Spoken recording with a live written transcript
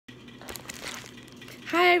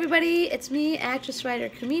Hi everybody, it's me, actress, writer,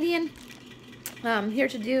 comedian. Here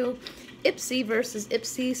to do Ipsy versus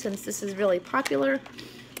Ipsy since this is really popular.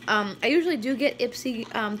 I usually do get Ipsy,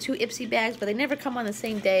 2 Ipsy bags, but they never come on the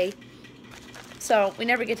same day. So we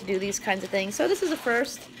never get to do these kinds of things. So this is a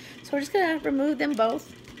first. So we're just going to remove them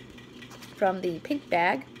both from the pink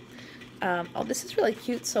bag. Oh, this is really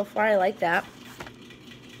cute so far. I like that.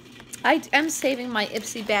 I am saving my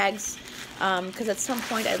Ipsy bags because at some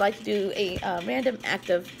point I'd like to do a random act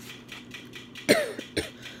of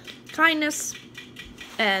kindness,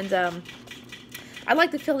 and I'd like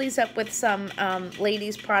to fill these up with some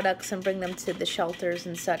ladies products and bring them to the shelters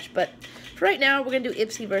and such. But for right now, we're going to do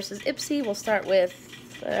Ipsy versus Ipsy. We'll start with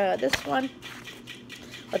this one.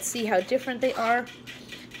 Let's see how different they are.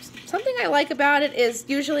 Something I like about it is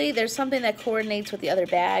usually there's something that coordinates with the other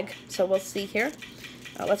bag. So we'll see here.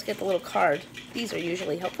 Let's get the little card. These are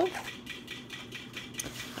usually helpful.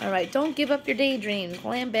 Alright, don't give up your daydreams.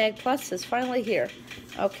 Glam Bag Plus is finally here.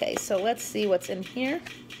 Okay, so let's see what's in here.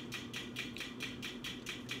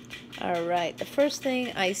 Alright, the first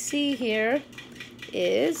thing I see here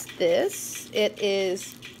is this. It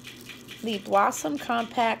is the Blossom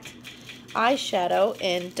Compact Eyeshadow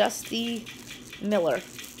in Dusty Miller.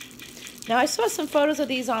 Now, I saw some photos of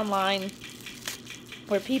these online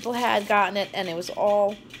where people had gotten it and it was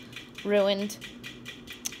all ruined.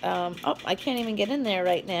 Oh, I can't even get in there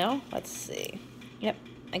right now. Let's see. Yep,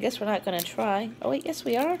 I guess we're not going to try. Oh, wait, yes,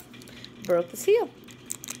 we are. Broke the seal.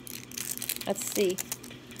 Let's see.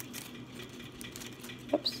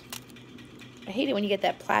 Oops. I hate it when you get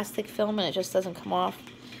that plastic film and it just doesn't come off.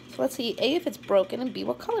 So let's see, A, if it's broken, and B,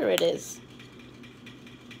 what color it is.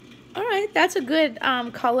 All right, that's a good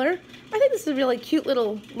color. I think this is a really cute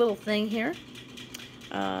little thing here.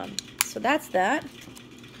 So that's that.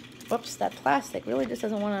 Whoops, that plastic really just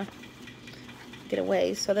doesn't want to get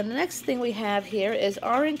away. So the next thing we have here is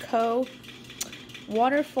R & Co.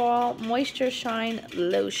 Waterfall Moisture Shine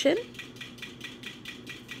Lotion.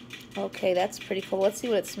 Okay, that's pretty cool. Let's see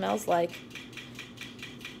what it smells like.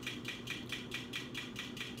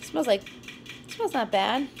 It smells not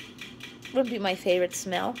bad. Wouldn't be my favorite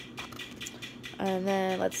smell. And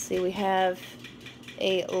then let's see, we have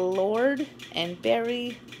a Lord and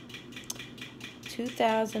Berry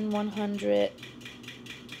 20,100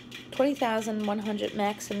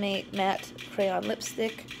 Maximate Matte Crayon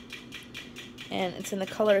Lipstick, and it's in the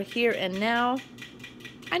color Here and Now.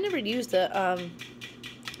 I never used a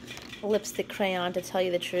lipstick crayon, to tell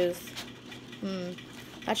you the truth.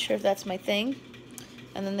 Not sure if that's my thing.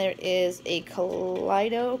 And then there is a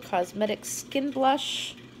Kaleido Cosmetics Skin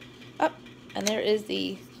Blush. And there is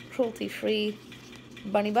the cruelty-free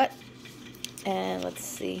bunny butt. And let's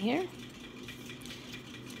see here.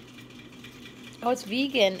 Oh, it's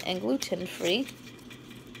vegan and gluten-free.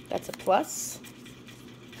 That's a plus.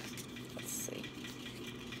 Let's see.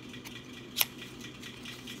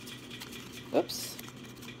 Whoops.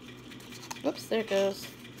 Whoops, there it goes.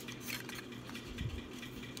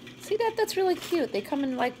 See that? That's really cute. They come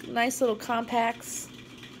in like nice little compacts.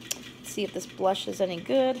 Let's see if this blush is any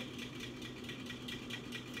good.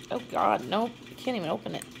 Oh God, no. I can't even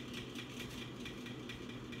open it.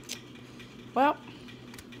 Well.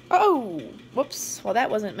 Oh! Whoops. Well, that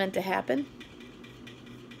wasn't meant to happen.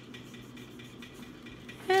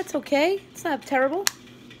 That's okay. It's not terrible.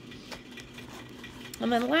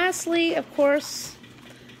 And then lastly, of course,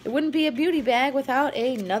 it wouldn't be a beauty bag without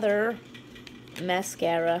another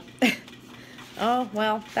mascara. Oh,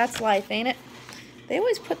 well, that's life, ain't it? They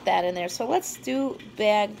always put that in there. So let's do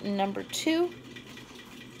bag number 2.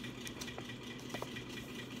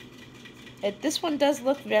 This one does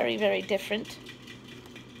look very, very different.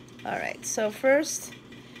 Alright, so first,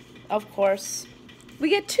 of course,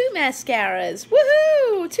 we get 2 mascaras.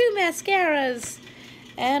 Woohoo! 2 mascaras!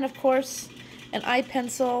 And, of course, an eye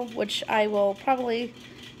pencil, which I will probably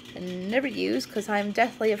never use because I'm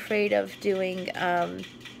deathly afraid of doing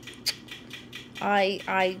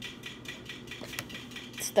eye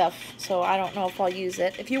stuff. So I don't know if I'll use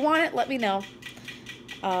it. If you want it, let me know.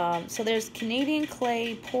 So there's Canadian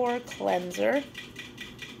Clay Pore Cleanser.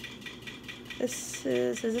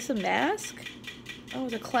 Is this a mask? Oh,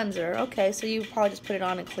 it's a cleanser. Okay, so you probably just put it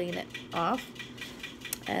on and clean it off.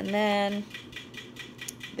 And then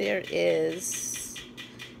there is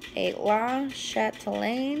a La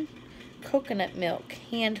Chatelaine Coconut Milk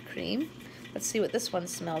Hand Cream. Let's see what this one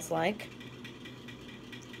smells like.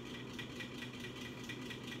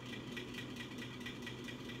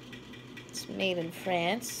 It's made in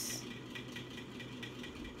France.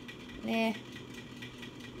 Nah.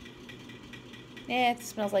 Yeah, it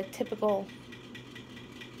smells like typical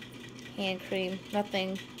hand cream.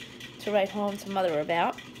 Nothing to write home to Mother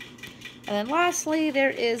about. And then lastly,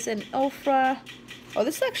 there is an Ofra. Oh,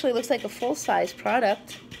 this actually looks like a full-size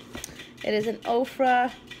product. It is an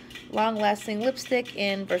Ofra long-lasting lipstick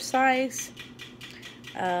in Versailles.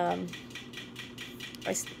 I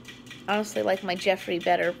honestly like my Jeffrey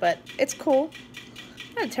better, but it's cool.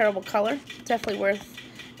 Not a terrible color. Definitely worth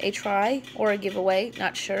a try or a giveaway,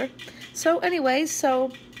 not sure. So anyways,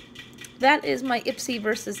 so that is my Ipsy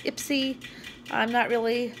versus Ipsy. I'm not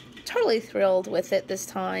really totally thrilled with it this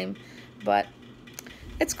time, but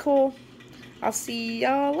it's cool. I'll see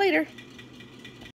y'all later.